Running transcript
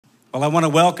Well, I want to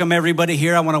welcome everybody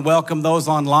here. I want to welcome those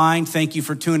online. Thank you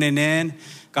for tuning in.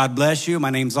 God bless you.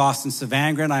 My name's Austin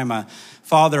Svangren. I'm a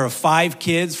father of 5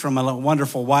 kids from a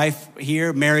wonderful wife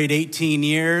here, married 18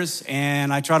 years,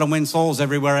 and I try to win souls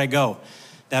everywhere I go.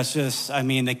 That's just,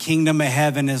 the kingdom of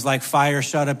heaven is like fire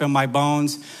shut up in my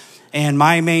bones. And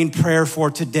my main prayer for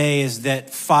today is that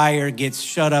fire gets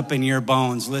shut up in your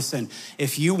bones. Listen,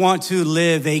 if you want to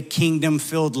live a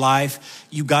kingdom-filled life,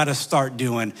 you got to start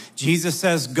doing. Jesus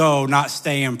says go, not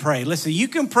stay and pray. Listen, you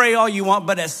can pray all you want,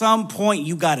 but at some point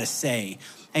you got to say,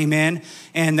 amen.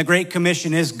 And the Great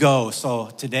Commission is go. So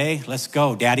today, let's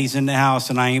go. Daddy's in the house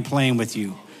and I ain't playing with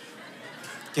you.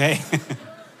 Okay?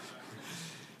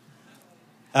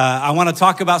 I want to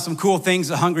talk about some cool things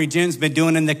that HungryGen's been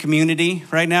doing in the community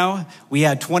right now. We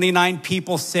had 29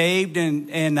 people saved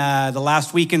in the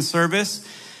last weekend service.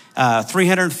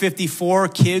 354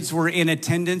 kids were in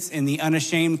attendance in the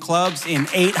Unashamed clubs in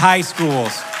 8 high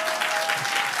schools.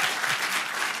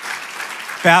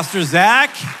 Pastor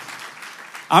Zach,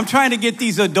 I'm trying to get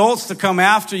these adults to come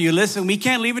after you. Listen, we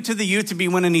can't leave it to the youth to be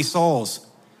winning these souls.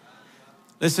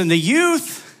 Listen, the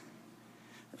youth...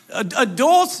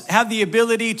 Adults have the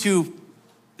ability to,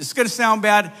 it's going to sound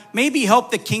bad, maybe help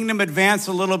the kingdom advance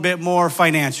a little bit more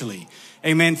financially.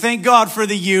 Amen. Thank God for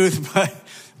the youth,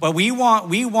 but we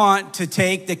want to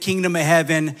take the kingdom of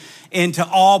heaven into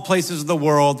all places of the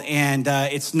world, and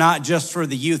it's not just for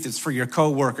the youth, it's for your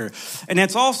coworker. And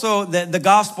it's also that the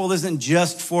gospel isn't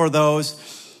just for those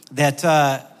that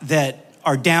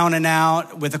are down and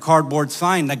out with a cardboard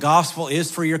sign. The gospel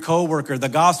is for your coworker. The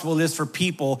gospel is for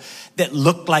people that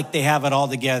look like they have it all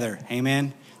together.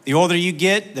 Amen. The older you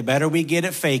get, the better we get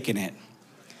at faking it.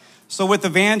 So with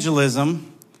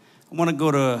evangelism, I want to go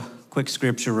to a quick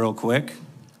scripture real quick.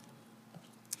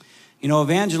 You know,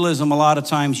 evangelism a lot of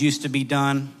times used to be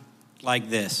done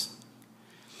like this.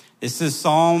 This is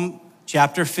Psalm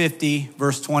chapter 50,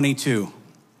 verse 22.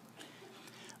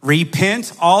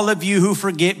 Repent, all of you who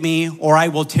forget me, or I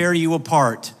will tear you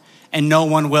apart, and no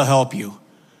one will help you.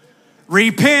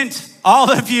 Repent, all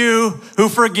of you who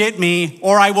forget me,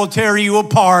 or I will tear you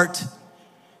apart,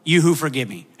 you who forget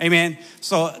me. Amen.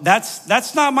 So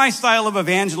that's not my style of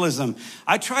evangelism.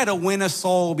 I try to win a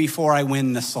soul before I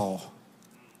win the soul.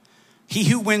 He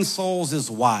who wins souls is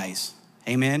wise.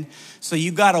 Amen. So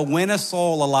you got to win a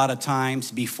soul a lot of times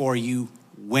before you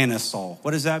win a soul.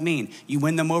 What does that mean? You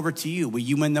win them over to you. Well,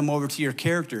 you win them over to your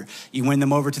character. You win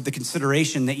them over to the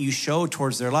consideration that you show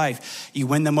towards their life. You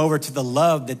win them over to the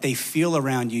love that they feel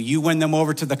around you. You win them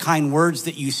over to the kind words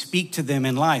that you speak to them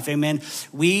in life. Amen.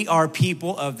 We are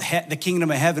people of the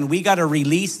kingdom of heaven. We got to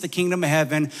release the kingdom of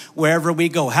heaven wherever we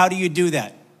go. How do you do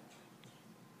that?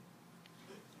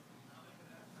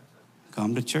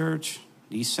 Come to church.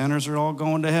 These sinners are all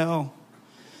going to hell.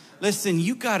 Listen,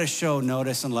 you got to show,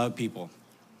 notice, and love people.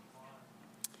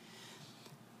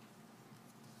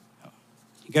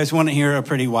 You guys want to hear a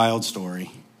pretty wild story?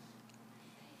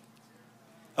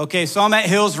 Okay, so I'm at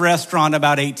Hill's Restaurant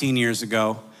about 18 years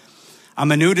ago.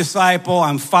 I'm a new disciple.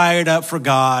 I'm fired up for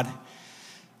God.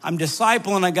 I'm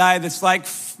discipling a guy that's like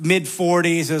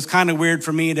mid-40s. It was kind of weird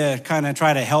for me to kind of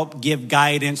try to help give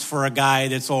guidance for a guy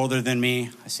that's older than me.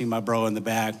 I see my bro in the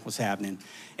back. What's happening?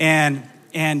 And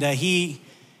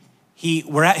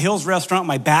we're at Hill's Restaurant.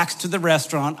 My back's to the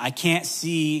restaurant. I can't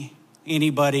see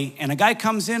anybody. And a guy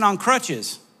comes in on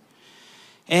crutches.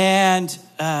 And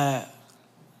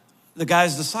the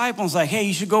guy's disciple's like, hey,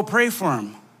 you should go pray for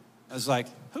him. I was like,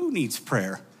 who needs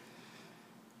prayer?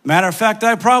 Matter of fact,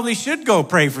 I probably should go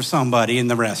pray for somebody in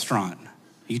the restaurant.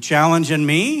 You challenging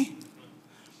me?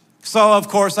 So, of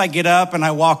course, I get up and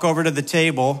I walk over to the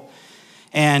table.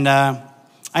 And I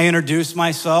introduced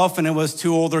myself, and it was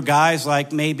 2 older guys,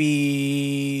 like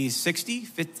maybe 50,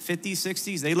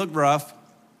 60s. They looked rough.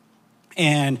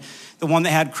 And the one that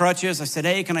had crutches, I said,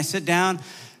 hey, can I sit down?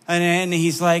 And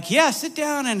he's like, yeah, sit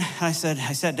down. And I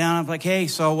sat down. I'm like, hey,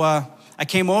 so I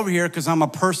came over here because I'm a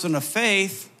person of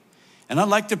faith, and I'd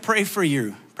like to pray for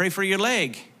you, pray for your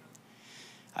leg.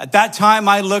 At that time,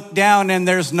 I looked down, and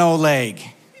there's no leg,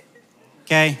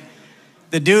 okay?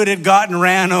 The dude had gotten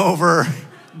ran over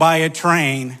by a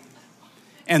train,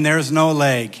 and there's no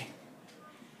leg.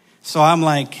 So I'm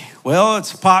like, well,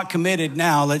 it's pot committed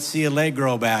now. Let's see a leg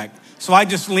grow back. So I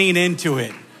just lean into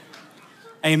it.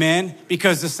 Amen.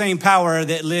 Because the same power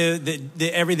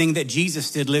that everything that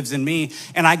Jesus did lives in me.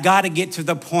 And I got to get to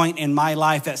the point in my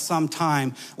life at some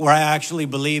time where I actually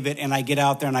believe it, and I get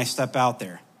out there and I step out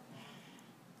there.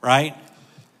 Right?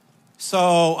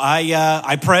 So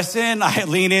I press in, I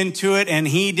lean into it, and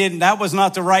that was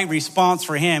not the right response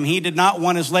for him. He did not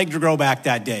want his leg to grow back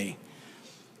that day.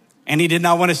 And he did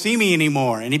not want to see me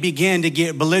anymore. And he began to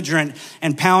get belligerent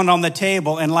and pound on the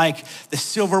table. And like the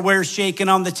silverware shaking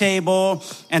on the table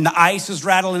and the ice is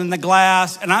rattling in the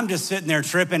glass. And I'm just sitting there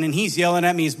tripping and he's yelling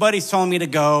at me. His buddy's telling me to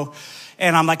go.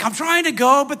 And I'm like, I'm trying to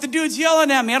go, but the dude's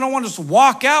yelling at me. I don't want to just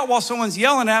walk out while someone's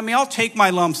yelling at me. I'll take my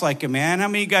lumps like a man. How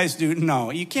many of you guys do? No,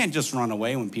 you can't just run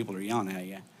away when people are yelling at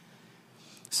you.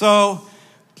 So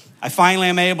I finally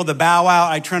am able to bow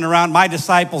out. I turn around. My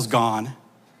disciple's gone,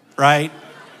 right?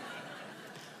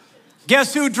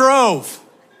 Guess who drove?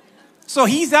 So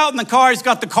he's out in the car. He's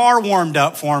got the car warmed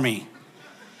up for me.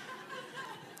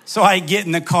 So I get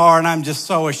in the car and I'm just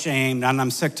so ashamed and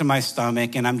I'm sick to my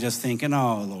stomach and I'm just thinking,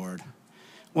 oh, Lord,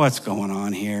 what's going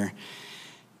on here?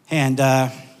 And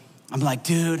I'm like,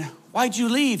 dude, why'd you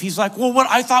leave? He's like, well,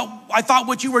 I thought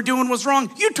what you were doing was wrong.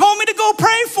 You told me to go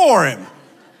pray for him,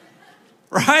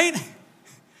 right?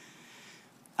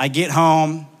 I get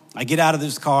home. I get out of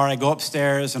this car, I go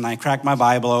upstairs, and I crack my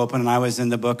Bible open, and I was in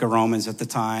the book of Romans at the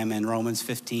time, and Romans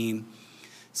 15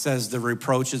 says, the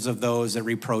reproaches of those that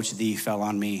reproach thee fell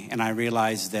on me. And I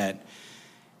realized that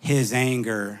his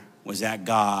anger was at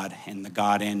God, and the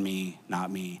God in me,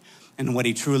 not me. And what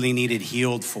he truly needed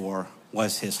healed for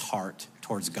was his heart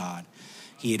towards God.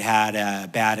 He had a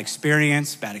bad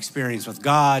experience with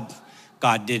God.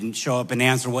 God didn't show up and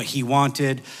answer what he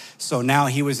wanted. So now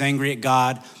he was angry at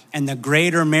God. And the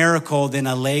greater miracle than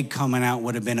a leg coming out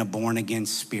would have been a born again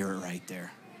spirit right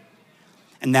there.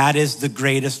 And that is the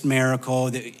greatest miracle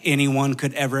that anyone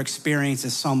could ever experience,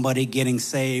 is somebody getting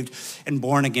saved and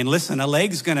born again. Listen, a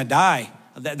leg's gonna die.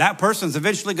 That person's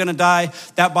eventually gonna die.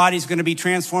 That body's gonna be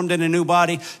transformed in a new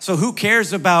body. So who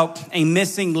cares about a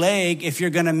missing leg if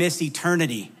you're gonna miss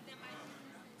eternity?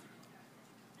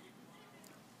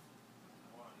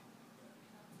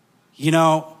 You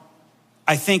know,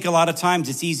 I think a lot of times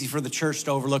it's easy for the church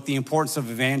to overlook the importance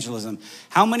of evangelism.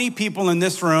 How many people in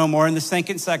this room or in the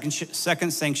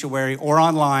second sanctuary or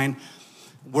online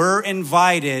were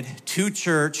invited to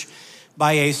church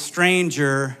by a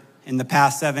stranger in the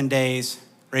past 7 days?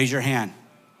 Raise your hand.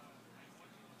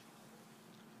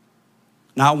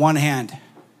 Not one hand.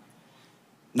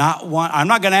 Not one. I'm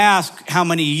not going to ask how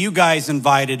many of you guys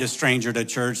invited a stranger to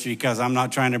church, because I'm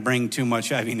not trying to bring too much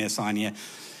heaviness on you.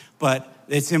 But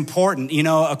it's important. You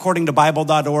know, according to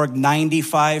Bible.org,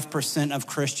 95% of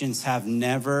Christians have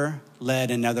never led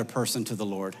another person to the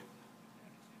Lord.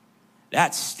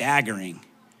 That's staggering.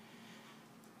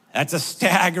 That's a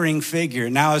staggering figure.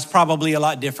 Now, it's probably a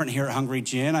lot different here at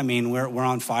HungryGen. I mean, we're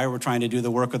on fire. We're trying to do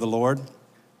the work of the Lord.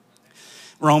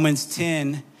 Romans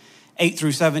 10, 8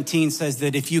 through 17 says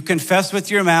that if you confess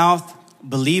with your mouth,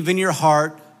 believe in your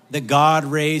heart that God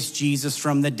raised Jesus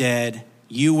from the dead,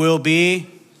 you will be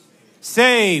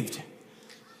saved.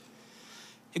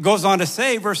 It goes on to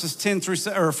say, verses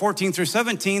 14 through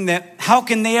 17, that how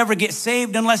can they ever get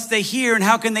saved unless they hear? And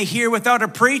how can they hear without a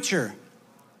preacher?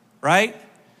 Right?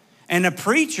 And a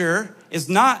preacher is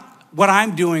not what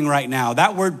I'm doing right now.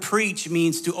 That word preach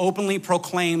means to openly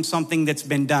proclaim something that's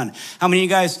been done. How many of you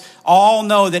guys all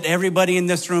know that everybody in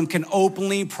this room can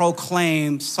openly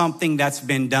proclaim something that's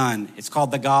been done? It's called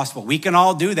the gospel. We can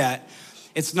all do that.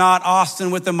 It's not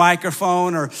Austin with the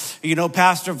microphone or,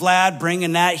 Pastor Vlad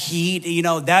bringing that heat.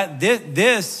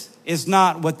 This is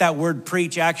not what that word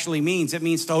preach actually means. It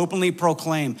means to openly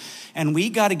proclaim. And we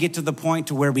got to get to the point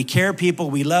to where we care people,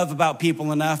 we love about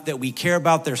people enough that we care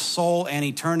about their soul and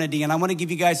eternity. And I want to give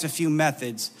you guys a few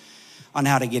methods on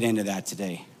how to get into that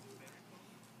today.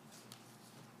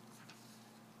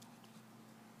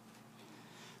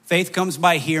 Faith comes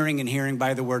by hearing, and hearing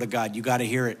by the word of God. You got to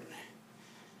hear it.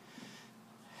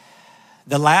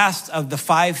 The last of the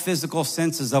 5 physical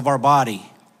senses of our body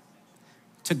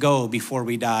to go before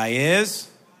we die is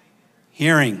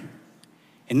hearing.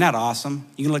 Isn't that awesome?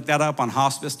 You can look that up on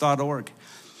hospice.org.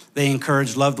 They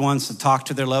encourage loved ones to talk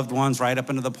to their loved ones right up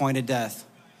into the point of death.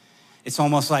 It's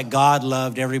almost like God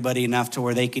loved everybody enough to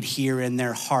where they could hear in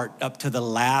their heart up to the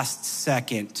last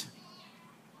second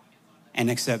and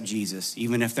accept Jesus.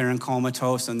 Even if they're in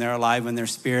comatose and they're alive in their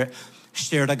spirit,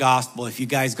 share the gospel. If you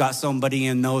guys got somebody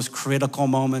in those critical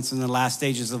moments in the last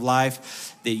stages of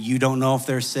life that you don't know if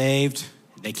they're saved,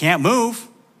 they can't move,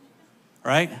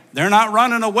 right? They're not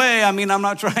running away. I mean, I'm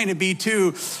not trying to be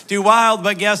too wild,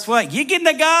 but guess what? You get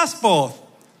the gospel.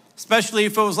 Especially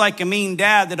if it was like a mean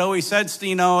dad that always said,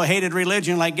 hated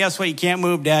religion. Like, guess what? You can't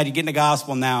move, Dad. You're getting the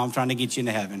gospel now. I'm trying to get you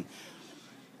into heaven.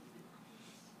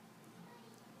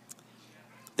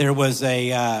 There was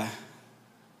a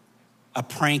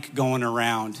prank going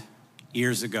around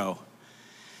years ago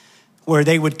where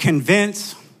they would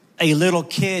convince a little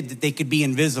kid that they could be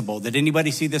invisible. Did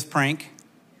anybody see this prank?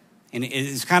 And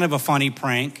it's kind of a funny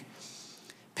prank.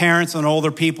 parents and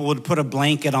older people would put a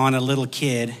blanket on a little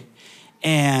kid,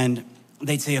 and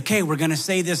they'd say, okay, we're going to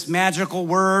say this magical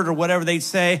word or whatever they'd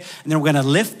say, and then we're going to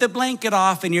lift the blanket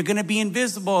off, and you're going to be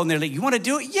invisible. And they're like, you want to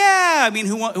do it? Yeah. I mean,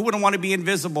 who wouldn't want to be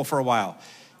invisible for a while?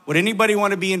 Would anybody want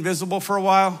to be invisible for a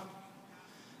while?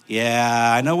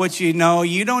 Yeah, I know what you know.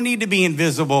 You don't need to be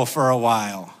invisible for a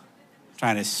while.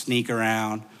 Trying to sneak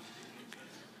around.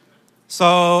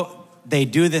 So they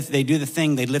do the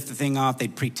thing. They lift the thing off.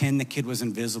 They'd pretend the kid was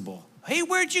invisible. Hey,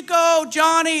 where'd you go,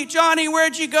 Johnny? Johnny,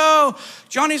 where'd you go?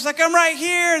 Johnny's like, I'm right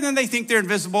here. And then they think they're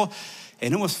invisible.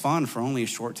 And it was fun for only a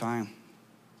short time.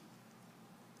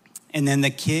 And then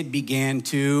the kid began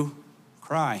to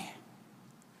cry.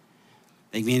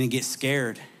 They began to get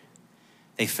scared.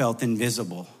 They felt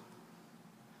invisible.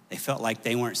 They felt like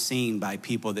they weren't seen by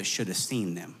people that should have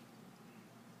seen them.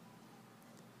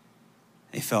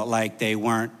 They felt like they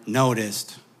weren't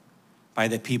noticed by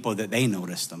the people that they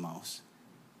noticed the most.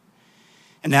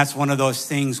 And that's one of those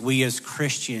things we as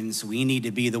Christians, we need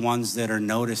to be the ones that are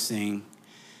noticing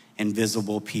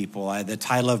invisible people. The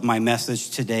title of my message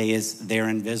today is They're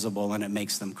Invisible and It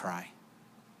Makes Them Cry.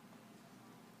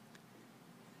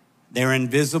 They're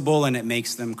invisible and it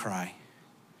makes them cry.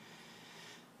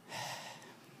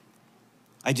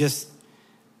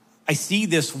 I see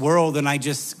this world and I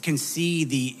just can see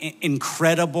the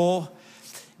incredible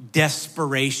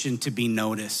desperation to be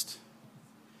noticed.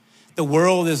 The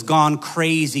world has gone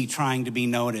crazy trying to be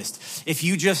noticed. If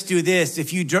you just do this,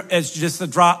 if you just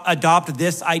adopt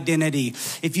this identity,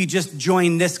 if you just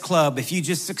join this club, if you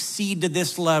just succeed to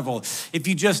this level, if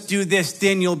you just do this,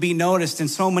 then you'll be noticed. And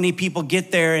so many people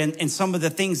get there and some of the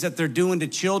things that they're doing to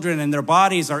children and their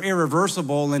bodies are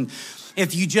irreversible. And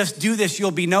if you just do this,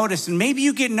 you'll be noticed. And maybe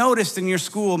you get noticed in your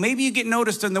school. Maybe you get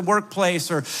noticed in the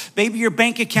workplace, or maybe your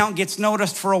bank account gets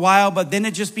noticed for a while, but then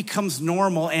it just becomes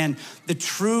normal. And the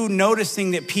true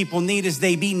noticing that people need is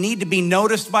need to be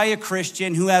noticed by a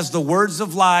Christian who has the words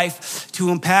of life to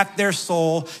impact their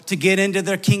soul, to get into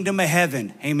their kingdom of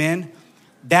heaven. Amen.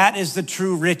 That is the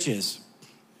true riches.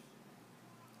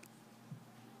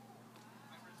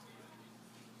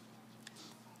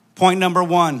 Point number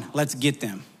 1, let's get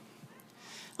them.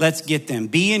 Let's get them.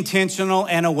 Be intentional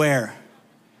and aware.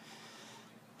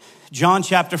 John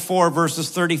chapter 4, verses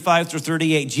 35 through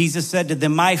 38. Jesus said to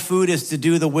them, my food is to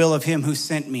do the will of him who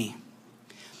sent me.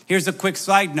 Here's a quick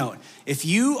side note. If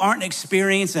you aren't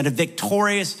experiencing a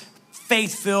victorious,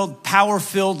 faith-filled,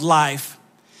 power-filled life,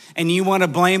 and you want to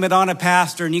blame it on a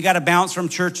pastor and you got to bounce from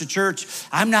church to church,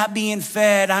 I'm not being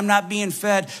fed.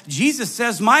 Jesus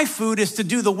says my food is to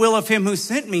do the will of him who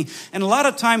sent me. And a lot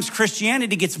of times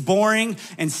Christianity gets boring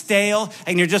and stale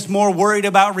and you're just more worried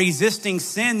about resisting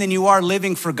sin than you are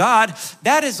living for God.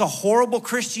 That is a horrible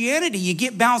Christianity. You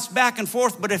get bounced back and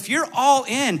forth. But if you're all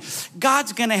in,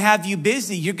 God's going to have you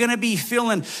busy. You're going to be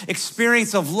feeling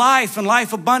experience of life and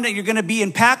life abundant. You're going to be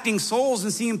impacting souls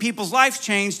and seeing people's lives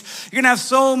changed. You're going to have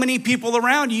so many people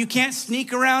around you. You can't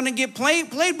sneak around and get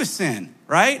played with sin,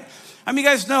 right? I mean,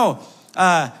 you guys know,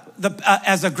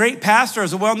 as a great pastor,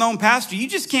 as a well-known pastor, you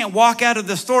just can't walk out of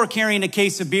the store carrying a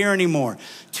case of beer anymore.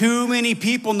 Too many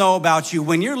people know about you.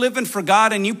 When you're living for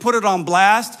God and you put it on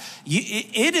blast,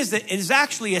 it is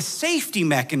actually a safety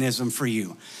mechanism for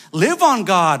you. Live on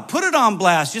God, put it on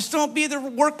blast. Just don't be the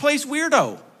workplace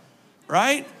weirdo,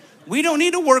 right? We don't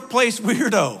need a workplace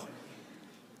weirdo.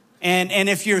 And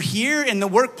if you're here and the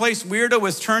workplace weirdo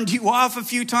has turned you off a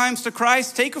few times to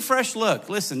Christ, take a fresh look.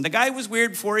 Listen, the guy was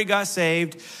weird before he got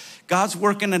saved. God's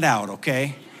working it out,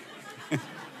 okay?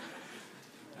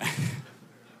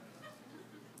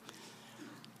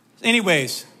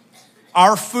 Anyways,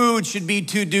 our food should be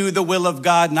to do the will of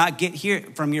God, not get here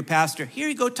from your pastor. Here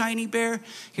you go, tiny bear.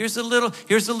 Here's a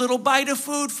little bite of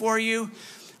food for you.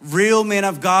 Real men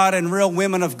of God and real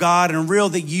women of God and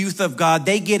the youth of God,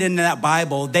 they get into that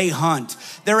Bible, they hunt.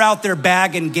 They're out there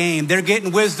bagging game. They're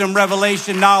getting wisdom,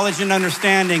 revelation, knowledge, and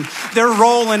understanding. They're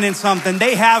rolling in something.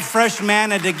 They have fresh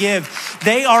manna to give.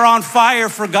 They are on fire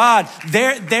for God.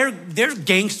 They're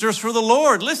gangsters for the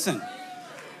Lord. Listen,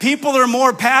 people are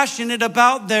more passionate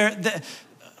about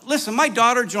listen, my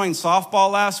daughter joined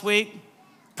softball last week,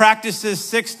 practices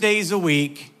 6 days a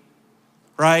week,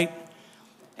 right?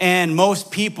 And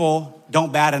most people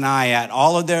don't bat an eye at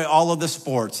all of the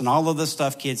sports and all of the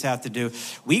stuff kids have to do.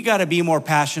 We got to be more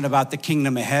passionate about the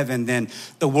kingdom of heaven than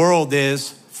the world is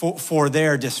for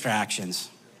their distractions.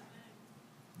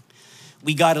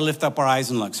 We got to lift up our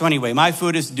eyes and look. So anyway, my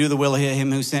food is to do the will of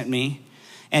him who sent me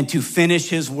and to finish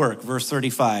his work. Verse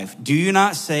 35. Do you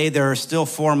not say there are still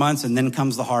 4 months and then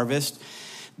comes the harvest?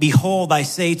 Behold, I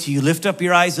say to you, lift up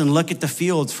your eyes and look at the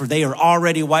fields, for they are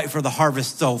already white for the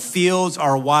harvest. So fields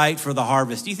are white for the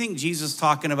harvest. Do you think Jesus is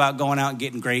talking about going out and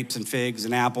getting grapes and figs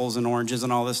and apples and oranges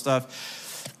and all this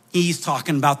stuff? He's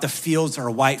talking about the fields are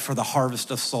white for the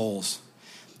harvest of souls.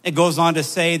 It goes on to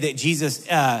say that Jesus,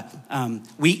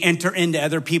 we enter into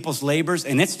other people's labors,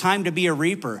 and it's time to be a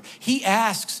reaper. He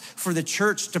asks for the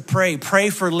church to pray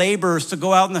for laborers to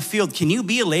go out in the field. Can you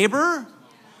be a laborer?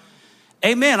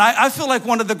 Amen. I feel like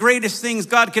one of the greatest things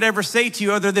God could ever say to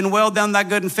you, other than well done, thy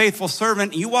good and faithful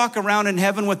servant, you walk around in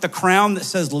heaven with the crown that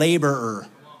says laborer.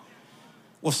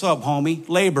 What's up, homie?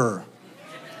 Laborer.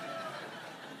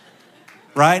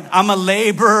 Right? I'm a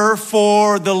laborer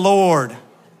for the Lord.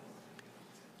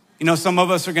 You know, some of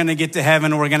us are going to get to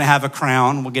heaven and we're going to have a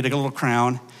crown. We'll get a little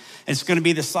crown. It's going to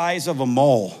be the size of a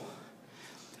mole.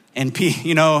 And,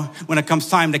 you know, when it comes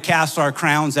time to cast our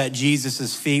crowns at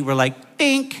Jesus' feet, we're like,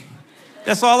 dink.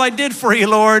 That's all I did for you,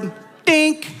 Lord.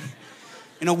 Dink.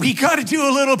 You know, we got to do a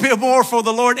little bit more for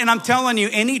the Lord. And I'm telling you,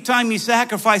 anytime you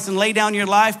sacrifice and lay down your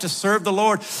life to serve the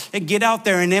Lord and get out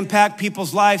there and impact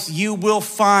people's lives, you will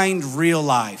find real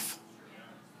life.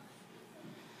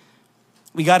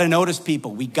 We got to notice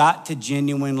people. We got to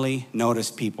genuinely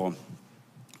notice people.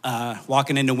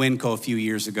 Walking into Winco a few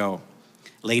years ago,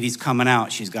 lady's coming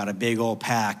out. She's got a big old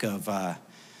pack of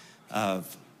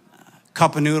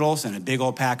cup of noodles and a big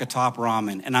old pack of top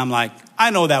ramen. And I'm like,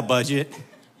 I know that budget.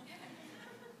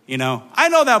 You know, I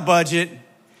know that budget.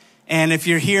 And if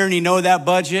you're here and you know that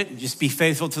budget, just be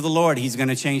faithful to the Lord. He's going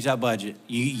to change that budget.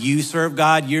 You serve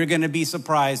God, you're going to be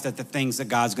surprised at the things that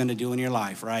God's going to do in your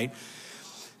life, right?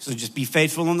 So just be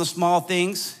faithful in the small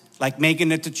things, like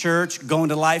making it to church, going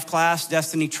to life class,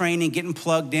 destiny training, getting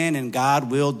plugged in, and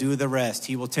God will do the rest.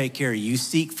 He will take care of you. You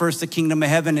seek first the kingdom of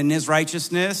heaven and his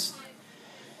righteousness.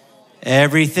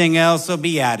 Everything else will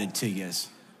be added to you.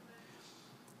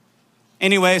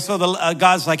 Anyway, so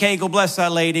God's like, hey, go bless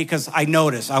that lady, because I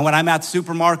notice. When I'm at the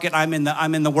supermarket, I'm in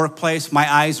the workplace,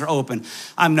 my eyes are open.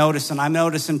 I'm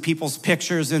noticing people's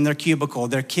pictures in their cubicle,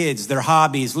 their kids, their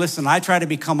hobbies. Listen, I try to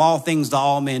become all things to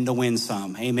all men to win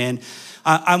some. Amen.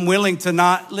 I'm willing to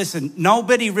not, listen,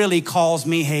 nobody really calls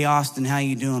me, hey, Austin, how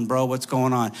you doing, bro? What's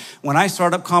going on? When I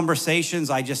start up conversations,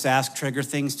 I just ask trigger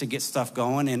things to get stuff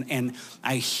going, and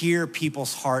I hear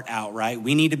people's heart out, right?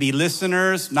 We need to be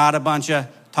listeners, not a bunch of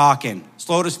talking.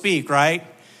 Slow to speak, right?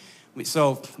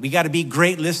 So we got to be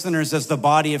great listeners as the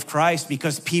body of Christ,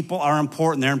 because people are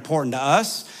important. They're important to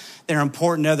us. They're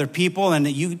important to other people. And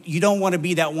you don't want to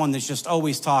be that one that's just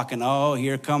always talking. Oh,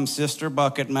 here comes Sister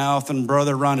Bucket Mouth and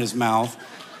Brother Run His Mouth,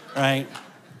 right?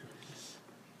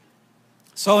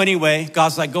 So anyway,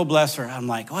 God's like, go bless her. I'm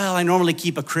like, well, I normally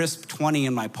keep a crisp 20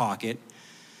 in my pocket.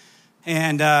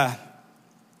 And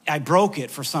I broke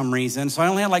it for some reason. So I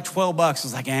only had like $12. I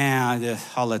was like,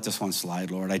 I'll let this one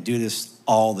slide, Lord. I do this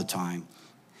all the time.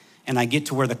 And I get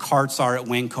to where the carts are at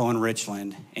Winco and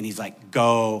Richland. And he's like,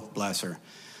 go bless her.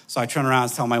 So I turn around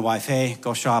and tell my wife, hey,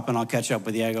 go shopping. I'll catch up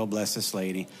with you. I go bless this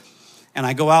lady. And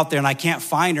I go out there and I can't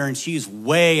find her. And she's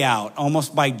way out,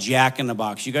 almost by Jack in the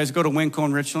Box. You guys go to Winco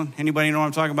and Richland? Anybody know what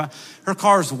I'm talking about? Her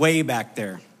car's way back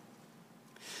there.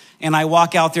 And I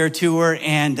walk out there to her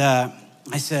and I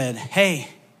said, hey,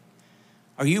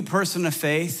 are you a person of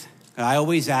faith? I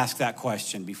always ask that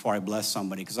question before I bless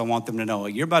somebody, because I want them to know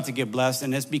you're about to get blessed,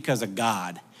 and it's because of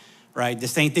God, right?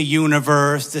 This ain't the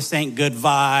universe. This ain't good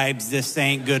vibes. This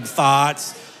ain't good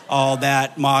thoughts, all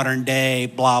that modern day,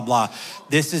 blah, blah.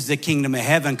 This is the kingdom of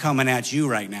heaven coming at you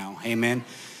right now. Amen.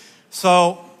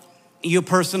 So you a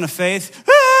person of faith?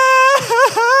 God,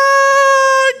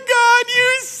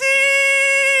 you see.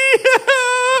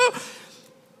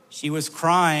 She was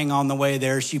crying on the way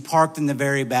there. She parked in the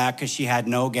very back because she had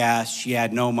no gas. She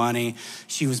had no money.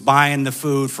 She was buying the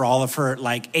food for all of her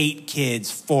 8 kids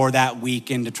for that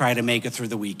weekend to try to make it through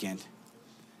the weekend.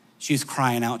 She's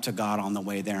crying out to God on the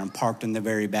way there and parked in the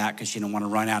very back because she didn't want to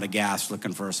run out of gas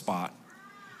looking for a spot.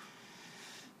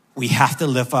 We have to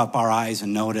lift up our eyes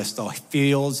and notice the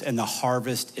fields and the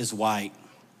harvest is white.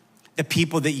 The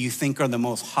people that you think are the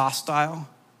most hostile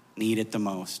need it the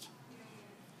most.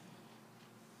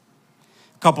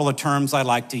 Couple of terms I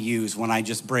like to use when I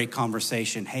just break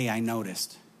conversation. Hey, I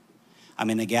noticed. I'm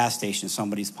in a gas station.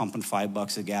 Somebody's pumping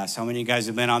 $5 of gas. How many of you guys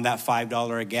have been on that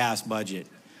 $5 a gas budget?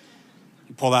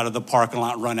 You pull out of the parking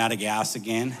lot, run out of gas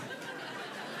again.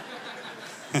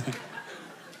 I'm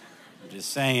just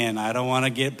saying, I don't want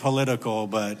to get political,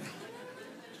 but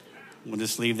we'll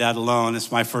just leave that alone.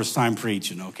 It's my first time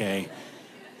preaching, okay?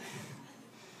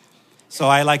 So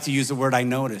I like to use the word I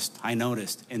noticed,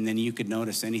 and then you could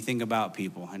notice anything about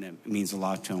people, and it means a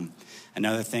lot to them.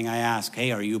 Another thing I ask,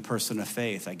 hey, are you a person of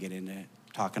faith? I get into it.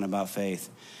 talking about faith.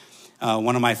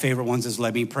 One of my favorite ones is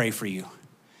let me pray for you.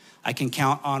 I can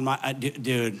count on my,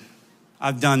 dude,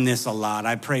 I've done this a lot.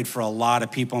 I prayed for a lot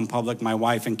of people in public. My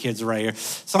wife and kids are right here.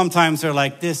 Sometimes they're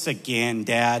like, this again,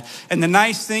 Dad. And the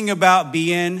nice thing about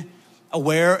being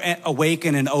aware,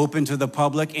 awakened, and open to the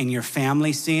public and your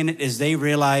family seeing it is they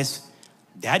realize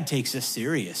Dad takes this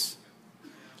serious.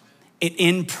 It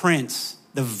imprints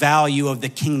the value of the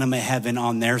kingdom of heaven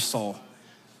on their soul.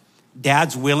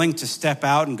 Dad's willing to step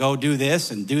out and go do this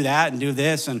and do that and do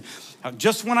this. And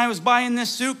just when I was buying this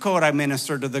suit coat, I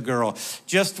ministered to the girl.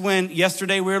 Just when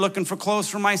yesterday we were looking for clothes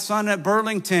for my son at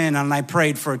Burlington and I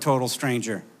prayed for a total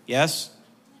stranger. Yes?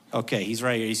 Okay, he's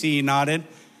right here. You see he nodded?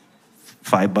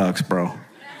 $5, bro.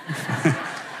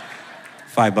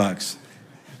 $5.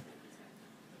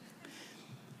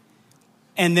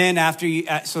 And then after you,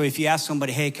 so if you ask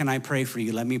somebody, hey, can I pray for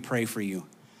you? Let me pray for you.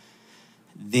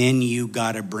 Then you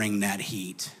got to bring that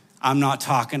heat. I'm not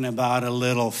talking about a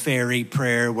little fairy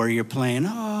prayer where you're playing,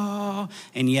 oh,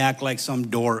 and you act like some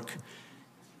dork,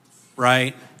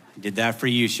 right? Did that for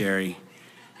you, Sherry.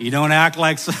 You don't act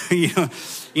like,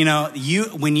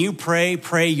 when you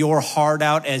pray your heart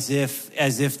out as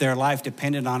if their life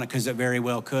depended on it, because it very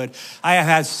well could. I have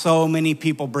had so many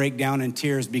people break down in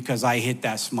tears because I hit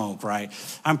that smoke, right?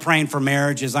 I'm praying for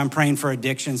marriages. I'm praying for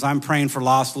addictions. I'm praying for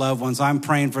lost loved ones. I'm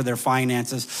praying for their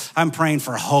finances. I'm praying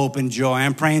for hope and joy.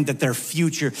 I'm praying that their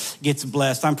future gets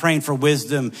blessed. I'm praying for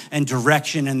wisdom and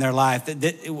direction in their life.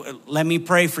 Let me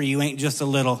pray for you ain't just a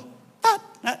little,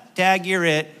 tag, you're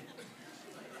it.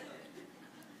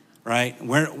 Right?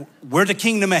 We're the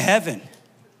kingdom of heaven.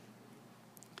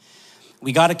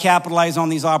 We got to capitalize on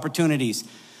these opportunities.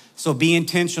 So be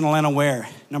intentional and aware.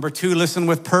 Number 2, listen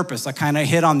with purpose. I kind of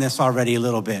hit on this already a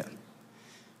little bit.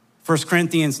 1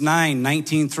 Corinthians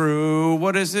 9:19 through,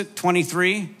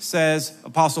 23 says,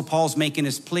 Apostle Paul's making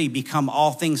his plea, become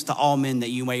all things to all men that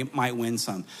you might win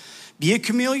some. Be a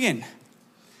chameleon.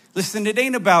 Listen, it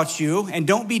ain't about you, and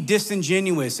don't be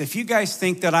disingenuous. If you guys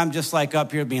think that I'm just like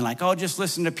up here being like, oh, just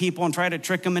listen to people and try to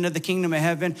trick them into the kingdom of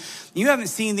heaven, you haven't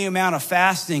seen the amount of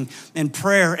fasting and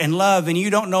prayer and love, and you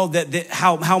don't know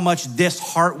how much this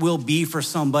heart will be for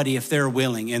somebody if they're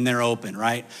willing and they're open,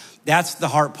 right? That's the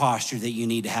heart posture that you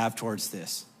need to have towards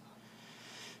this.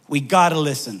 We got to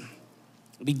listen.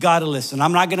 We got to listen.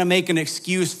 I'm not going to make an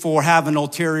excuse for having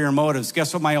ulterior motives.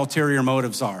 Guess what my ulterior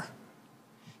motives are?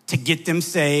 To get them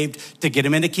saved, to get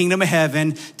them in the kingdom of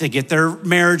heaven, to get their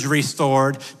marriage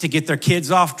restored, to get their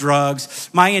kids off drugs.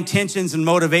 My intentions and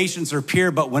motivations are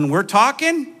pure, but when we're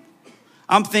talking,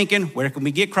 I'm thinking, where can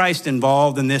we get Christ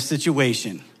involved in this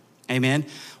situation? Amen.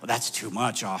 Well, that's too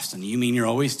much, Austin. You mean you're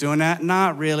always doing that?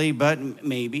 Not really, but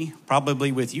maybe,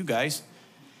 probably with you guys.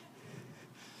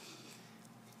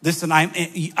 Listen, I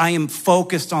am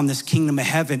focused on this kingdom of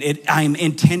heaven. I'm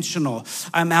intentional.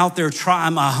 I'm out there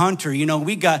I'm a hunter. You know,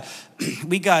 we got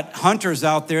hunters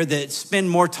out there that spend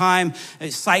more time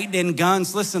sighting in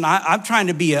guns. Listen, I'm trying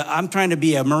to be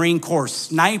a Marine Corps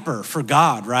sniper for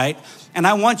God, right? And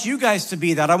I want you guys to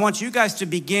be that. I want you guys to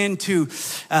begin to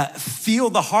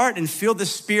feel the heart and feel the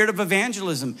spirit of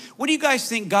evangelism. What do you guys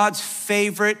think God's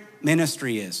favorite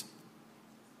ministry is?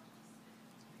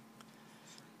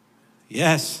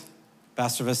 Yes,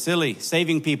 Pastor Vasily,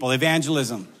 saving people,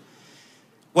 evangelism.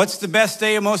 What's the best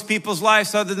day of most people's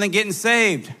lives other than getting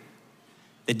saved?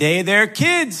 The day their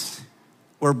kids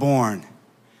were born.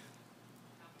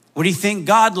 What do you think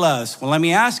God loves? Well, let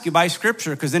me ask you by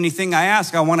scripture, because anything I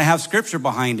ask, I want to have scripture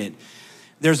behind it.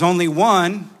 There's only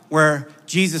one where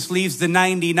Jesus leaves the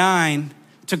 99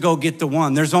 to go get the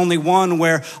one. There's only one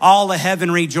where all of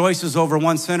heaven rejoices over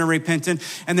one sinner repentant.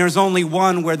 And there's only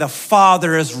one where the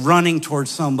Father is running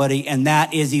towards somebody, and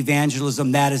that is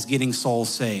evangelism. That is getting souls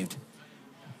saved.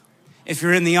 If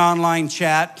you're in the online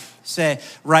chat,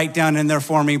 write down in there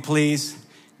for me, please.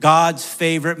 God's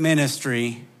favorite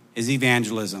ministry is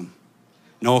evangelism.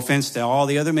 No offense to all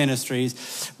the other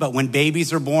ministries, but when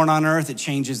babies are born on earth, it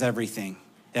changes everything.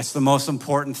 That's the most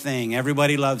important thing.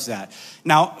 Everybody loves that.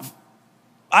 Now,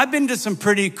 I've been to some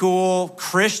pretty cool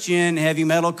Christian heavy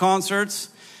metal concerts.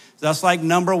 That's like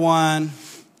number 1.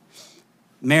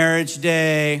 Marriage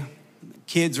Day.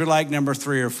 Kids are like number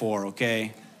 3 or 4,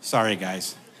 okay? Sorry,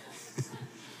 guys.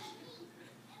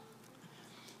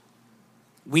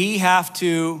 We have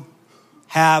to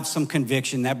have some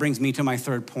conviction. That brings me to my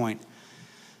 3rd point.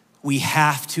 We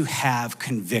have to have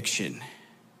conviction.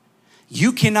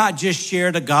 You cannot just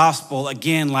share the gospel,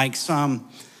 again, like some...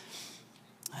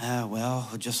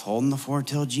 we're just holding the fort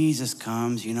till Jesus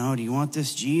comes. You know, do you want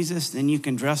this Jesus? Then you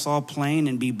can dress all plain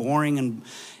and be boring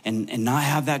and not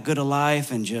have that good a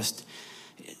life and just,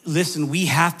 listen, we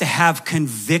have to have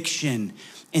conviction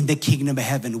in the kingdom of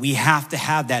heaven. We have to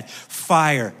have that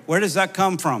fire. Where does that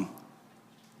come from?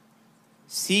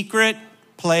 Secret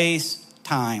place,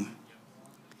 time.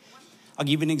 I'll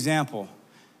give you an example.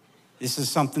 This is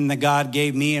something that God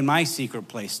gave me in my secret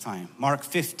place time. Mark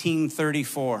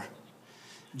 15:34.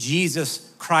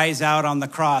 Jesus cries out on the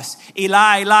cross,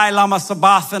 Eli, Eli, lama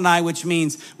sabachthani, which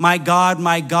means, my God,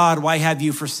 why have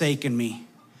you forsaken me?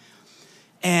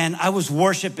 And I was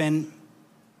worshiping,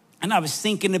 and I was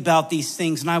thinking about these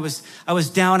things, and I was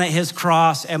down at his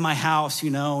cross at my house,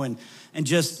 and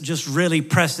just really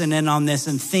pressing in on this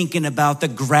and thinking about the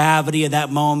gravity of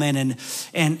that moment.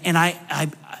 And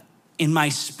I in my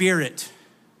spirit,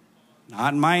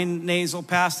 not in my nasal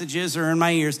passages or in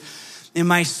my ears, in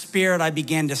my spirit, I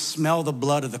began to smell the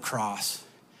blood of the cross.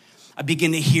 I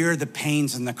began to hear the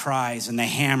pains and the cries and the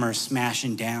hammer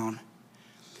smashing down.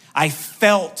 I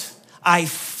felt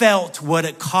what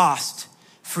it cost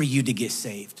for you to get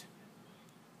saved.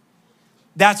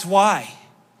 That's why.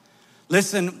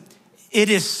 Listen, it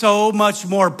is so much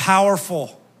more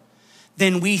powerful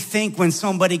than we think when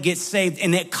somebody gets saved,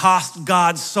 and it costs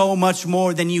God so much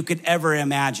more than you could ever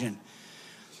imagine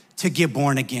to get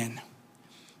born again.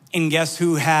 And guess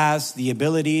who has the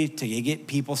ability to get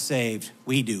people saved?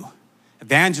 We do.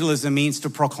 Evangelism means to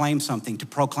proclaim something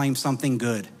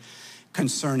good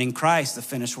concerning Christ, the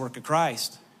finished work of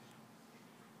Christ.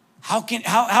 How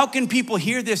can people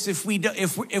hear this if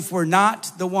we're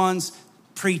not the ones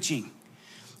preaching?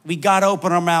 We got to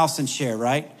open our mouths and share,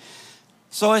 right?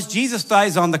 So as Jesus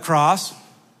dies on the cross,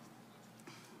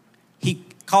 he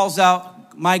calls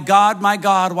out, my God,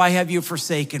 why have you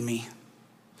forsaken me?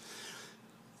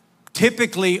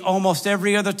 Typically, almost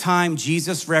every other time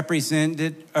Jesus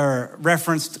referenced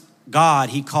God,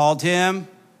 he called him,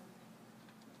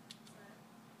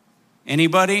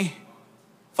 anybody?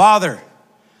 Father.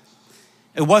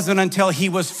 It wasn't until he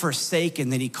was forsaken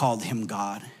that he called him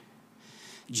God.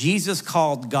 Jesus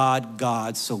called God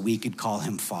God so we could call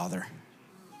him Father.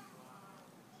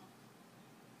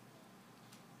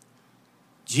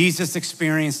 Jesus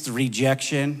experienced the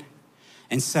rejection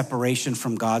and separation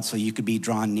from God so you could be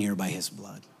drawn near by his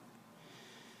blood.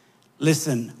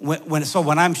 Listen,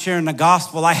 when I'm sharing the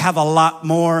gospel, I have a lot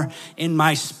more in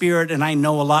my spirit, and I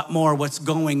know a lot more what's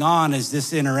going on as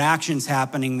this interaction's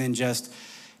happening than just,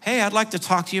 hey, I'd like to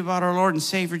talk to you about our Lord and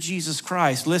Savior, Jesus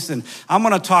Christ. Listen, I'm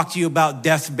going to talk to you about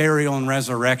death, burial, and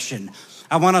resurrection.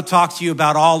 I want to talk to you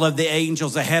about all of the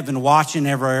angels of heaven watching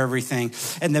over everything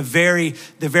and the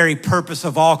very purpose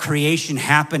of all creation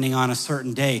happening on a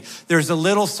certain day. There's a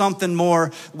little something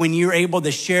more when you're able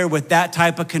to share with that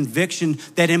type of conviction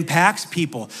that impacts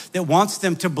people, that wants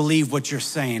them to believe what you're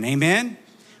saying. Amen?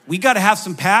 We got to have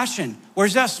some passion.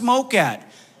 Where's that smoke at?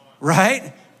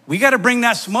 Right? We got to bring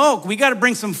that smoke. We got to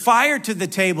bring some fire to the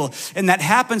table. And that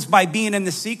happens by being in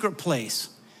the secret place.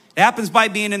 It happens by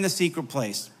being in the secret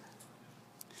place.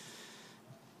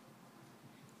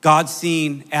 God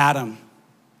seen Adam,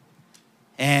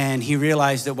 and he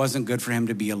realized it wasn't good for him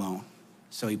to be alone.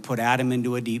 So he put Adam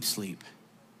into a deep sleep,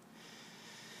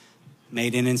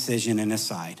 made an incision in his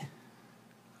side,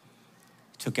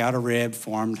 took out a rib,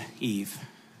 formed Eve.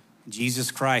 Jesus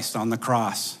Christ on the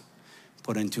cross,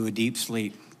 put into a deep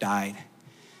sleep, died.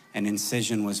 An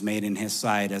incision was made in his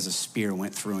side as a spear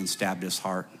went through and stabbed his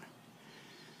heart.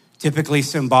 Typically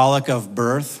symbolic of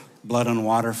birth. Blood and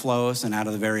water flows, and out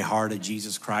of the very heart of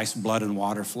Jesus Christ, blood and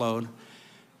water flowed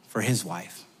for his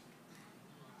wife,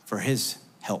 for his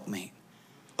helpmate.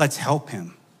 Let's help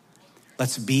him.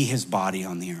 Let's be his body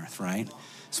on the earth, right?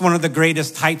 It's one of the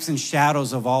greatest types and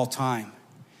shadows of all time.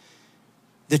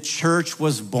 The church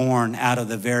was born out of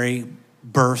the very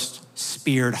burst,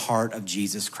 speared heart of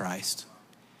Jesus Christ.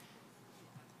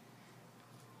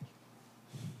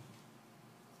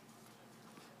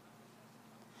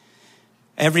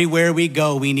 Everywhere we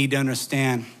go, we need to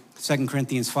understand 2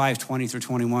 Corinthians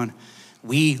 5:20-21.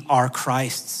 We are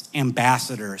Christ's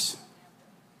ambassadors.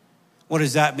 What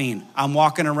does that mean? I'm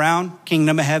walking around,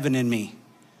 kingdom of heaven in me.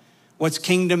 What's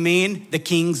kingdom mean? The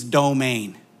king's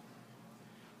domain.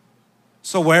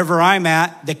 So wherever I'm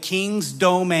at, the king's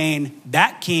domain,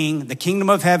 that king, the kingdom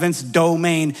of heaven's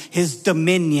domain, his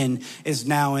dominion is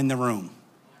now in the room.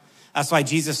 That's why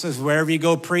Jesus says, wherever you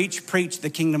go, preach, the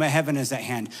kingdom of heaven is at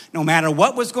hand. No matter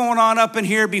what was going on up in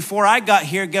here before I got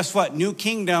here, guess what? New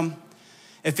kingdom.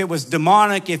 If it was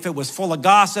demonic, if it was full of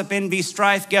gossip, envy,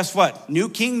 strife, guess what? New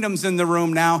kingdom's in the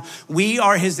room now. We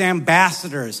are his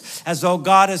ambassadors, as though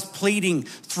God is pleading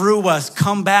through us,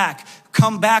 come back,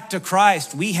 come back to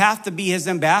Christ. We have to be his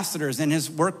ambassadors and his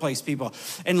workplace people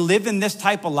and live in this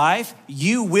type of life.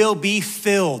 You will be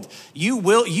filled. You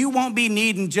won't be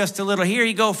needing just a little, here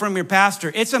you go from your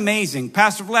pastor. It's amazing.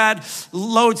 Pastor Vlad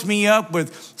loads me up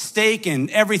with steak and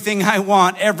everything I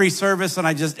want every service. And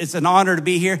it's an honor to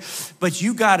be here. But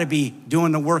you got to be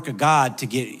doing the work of God to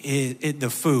get the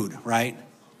food, right?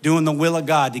 Doing the will of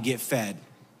God to get fed.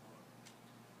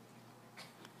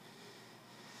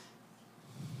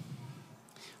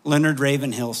 Leonard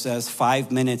Ravenhill says,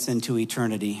 5 minutes into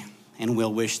eternity, and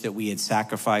we'll wish that we had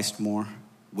sacrificed more,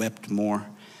 wept more,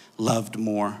 loved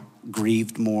more,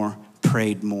 grieved more,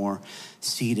 prayed more,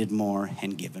 seeded more,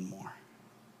 and given more.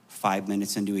 5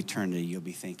 minutes into eternity, you'll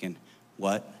be thinking,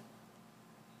 what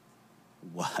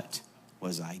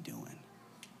was I doing?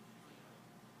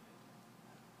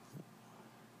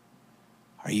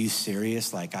 Are you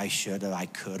serious? Like I should have, I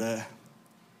could have?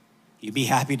 You'd be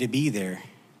happy to be there.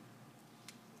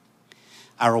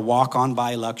 Our walk-on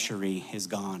by luxury is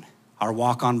gone. Our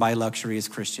walk-on by luxury as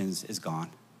Christians is gone.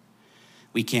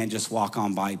 We can't just walk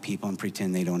on by people and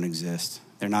pretend they don't exist.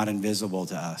 They're not invisible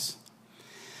to us.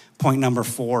 Point number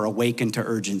 4, awaken to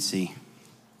urgency.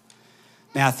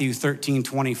 Matthew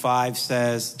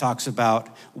 13:25 talks about,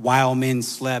 while men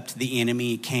slept, the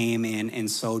enemy came in and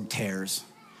sowed tares.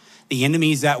 The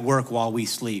enemy's at work while we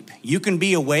sleep. You can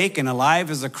be awake and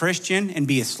alive as a Christian and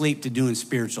be asleep to doing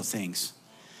spiritual things.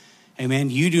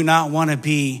 Amen. You do not want to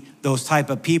be those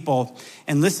type of people.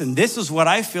 And listen, this is what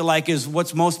I feel like is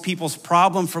what's most people's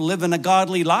problem for living a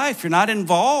godly life. You're not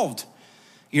involved.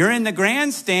 You're in the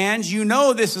grandstands. You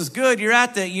know this is good. You're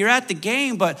at the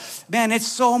game. But man, it's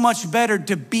so much better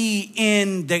to be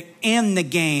in the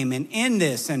game and in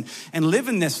this and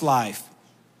living this life.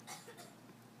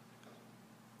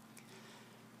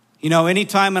 You know,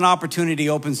 anytime an opportunity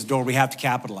opens the door, we have to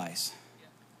capitalize.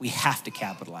 We have to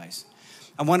capitalize.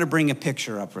 I want to bring a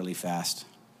picture up really fast.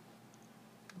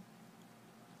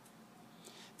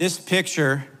 This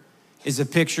picture is a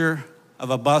picture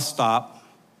of a bus stop.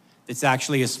 It's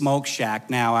actually a smoke shack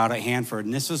now out at Hanford.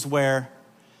 And this is where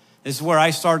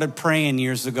I started praying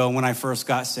years ago when I first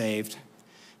got saved.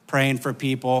 Praying for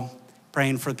people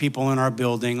in our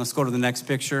building. Let's go to the next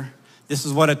picture. This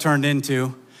is what it turned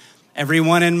into.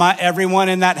 Everyone in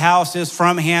that house is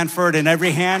from Hanford, and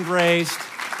every hand raised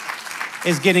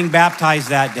is getting baptized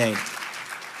that day.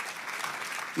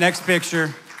 Next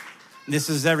picture. This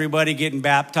is everybody getting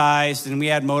baptized, and we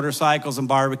had motorcycles and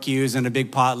barbecues and a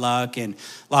big potluck and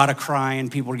a lot of crying.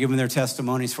 People were giving their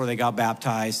testimonies before they got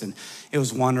baptized, and it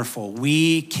was wonderful.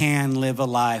 We can live a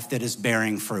life that is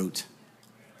bearing fruit.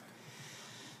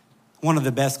 One of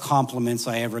the best compliments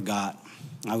I ever got,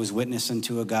 I was witnessing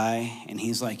to a guy, and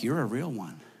he's like, "You're a real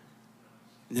one."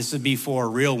 This would be for a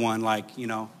real one, like, you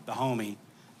know, the homie.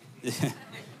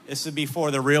 This would be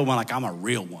for the real one, like, I'm a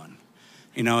real one.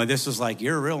 You know, this was like,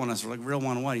 "You're a real one." I was like, "Real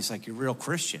one what?" He's like, "You're a real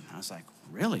Christian." I was like,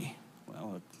 "Really?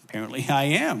 Well, apparently I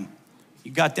am.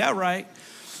 You got that right."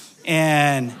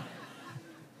 And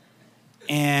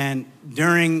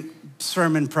during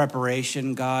sermon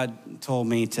preparation, God told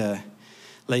me to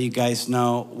let you guys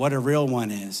know what a real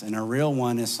one is. And a real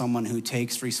one is someone who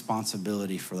takes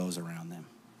responsibility for those around them.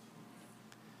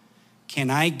 Can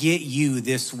I get you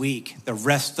this week, the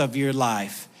rest of your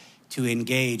life, to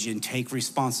engage and take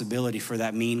responsibility for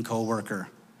that mean coworker,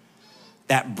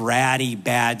 that bratty,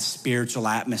 bad spiritual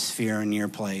atmosphere in your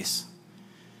place?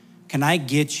 Can I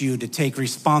get you to take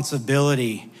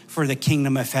responsibility for the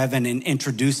kingdom of heaven and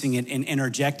introducing it and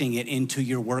interjecting it into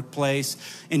your workplace,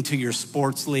 into your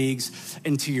sports leagues,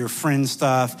 into your friend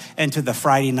stuff, into the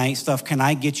Friday night stuff? Can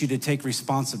I get you to take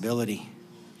responsibility?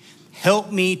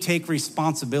 Help me take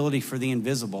responsibility for the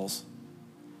invisibles.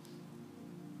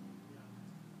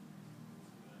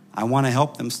 I want to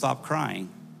help them stop crying.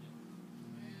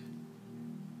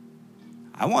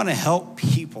 I want to help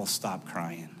people stop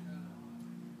crying.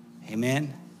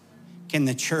 Amen. Can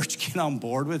the church get on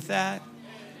board with that?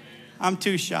 I'm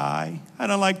too shy. I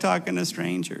don't like talking to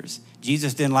strangers.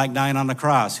 Jesus didn't like dying on the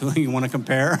cross. Who you want to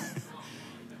compare?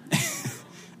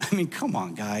 I mean, come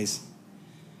on, guys.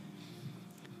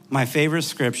 My favorite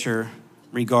scripture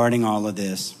regarding all of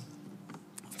this,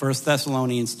 1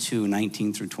 Thessalonians 2,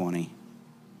 19 through 20.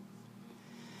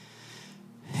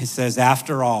 It says,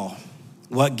 "After all,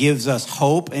 what gives us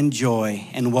hope and joy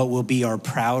and what will be our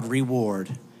proud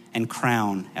reward and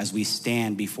crown as we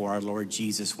stand before our Lord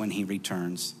Jesus when he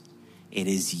returns, it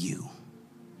is you.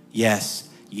 Yes,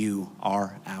 you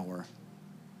are our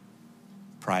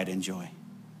pride and joy.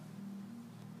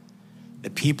 The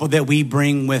people that we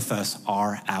bring with us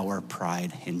are our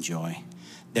pride and joy.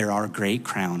 They're our great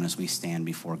crown as we stand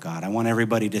before God." I want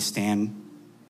everybody to stand